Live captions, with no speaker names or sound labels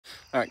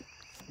All right,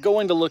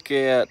 going to look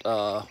at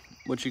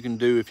what you can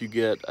do if you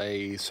get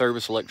a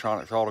service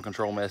electronic throttle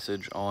control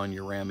message on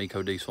your Ram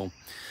Eco Diesel.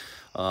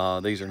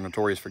 These are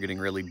notorious for getting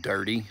really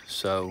dirty,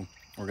 so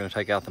we're going to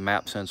take out the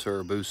map sensor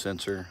or boost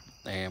sensor,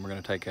 and we're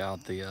going to take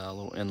out the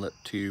little inlet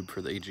tube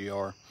for the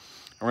EGR, and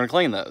we're going to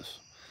clean those.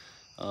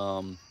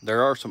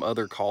 There are some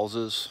other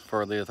causes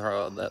for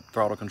that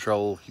throttle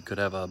control. You could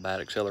have a bad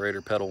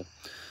accelerator pedal,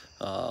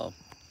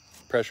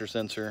 pressure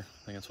sensor,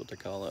 I think that's what they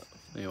call it.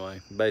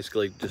 Anyway,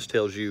 basically just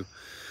tells you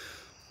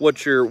what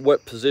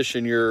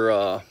position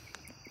your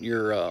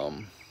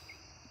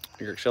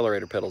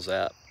accelerator pedal's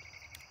at,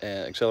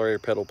 and accelerator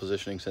pedal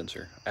positioning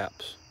sensor,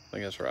 apps, I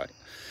think that's right.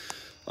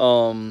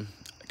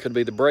 It could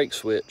be the brake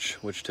switch,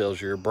 which tells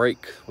your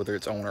brake whether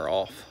it's on or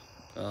off,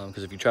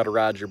 because if you try to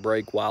ride your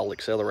brake while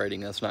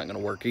accelerating, that's not going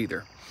to work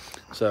either.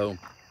 So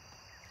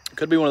it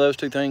could be one of those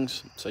two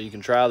things. So you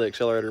can try the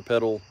accelerator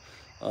pedal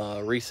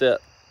reset.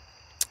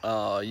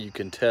 You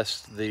can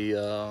test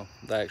the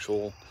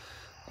actual,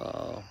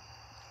 I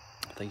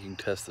think you can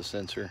test the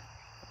sensor.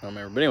 I don't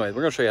remember, but anyway,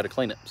 we're gonna show you how to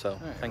clean it. So,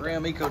 right,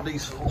 Ram Eco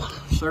Diesel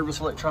service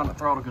electronic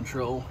throttle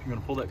control. You're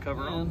gonna pull that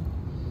cover on.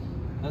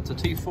 That's a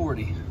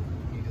T40.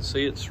 You can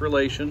see its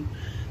relation,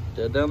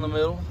 dead down the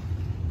middle,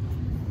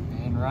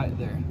 and right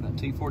there. That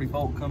T40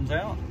 bolt comes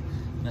out,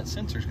 and that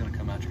sensor's gonna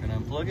come out. You're gonna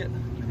unplug it,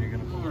 and you're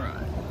gonna pull it. All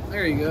right,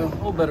 there you go, a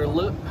little better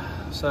look.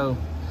 So,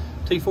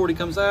 T40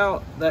 comes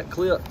out, that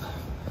clip.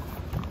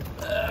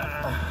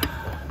 I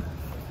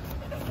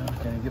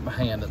can't get my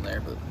hand in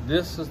there, but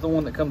this is the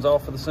one that comes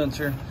off of the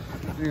sensor.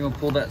 You're gonna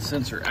pull that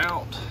sensor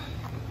out,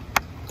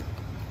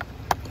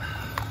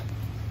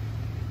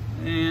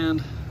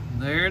 and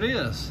there it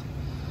is.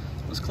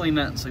 Let's clean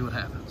that and see what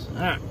happens.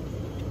 All right,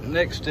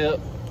 next step,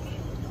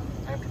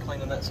 after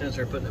cleaning that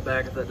sensor, putting it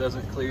back if that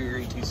doesn't clear your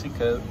ETC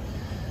code,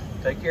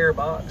 take your air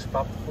box,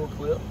 pop the 4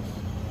 clips,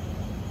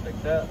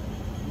 take that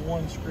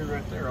one screw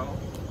right there off.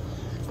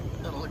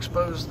 That'll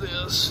expose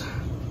this,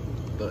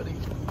 buddy.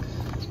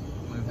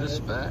 Move this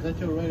back. Is that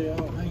your radio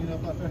hanging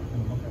up out there?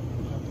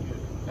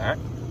 All right.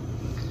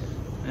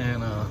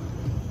 And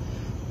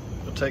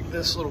we'll take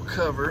this little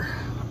cover.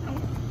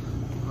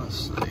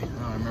 Let's see, I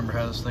don't remember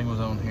how this thing was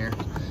on here.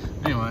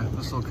 Anyway,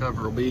 this little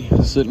cover will be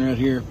sitting right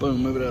here.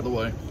 Boom, move it out of the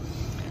way.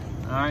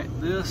 All right,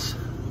 this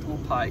little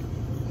pipe,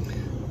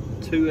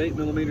 2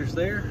 8mm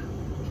there,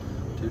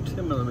 2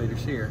 10mm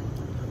here.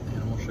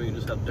 And I'm gonna show you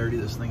just how dirty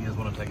this thing is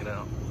when I take it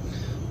out.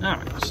 All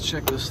right, let's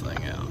check this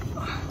thing out.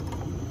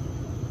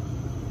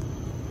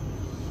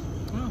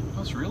 Well,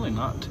 that's really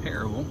not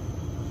terrible.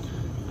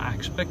 I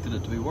expected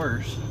it to be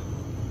worse,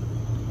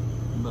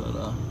 but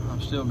I'm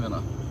still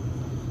gonna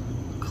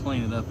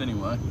clean it up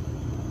anyway.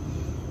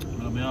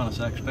 But I'll be honest,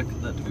 I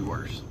expected that to be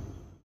worse.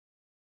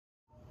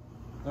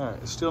 All right,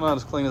 it's still not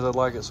as clean as I'd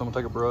like it, so I'm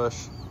gonna take a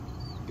brush,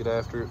 get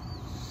after it.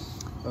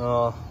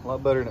 A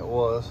lot better than it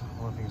was. I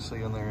don't know if you can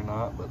see in there or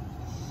not, but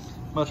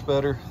much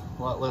better,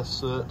 a lot less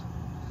soot.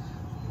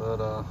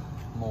 But I'm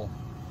gonna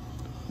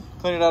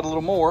clean it out a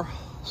little more,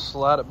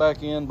 slide it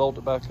back in, bolt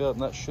it back up,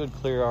 and that should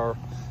clear our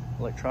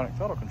electronic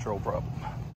throttle control problem.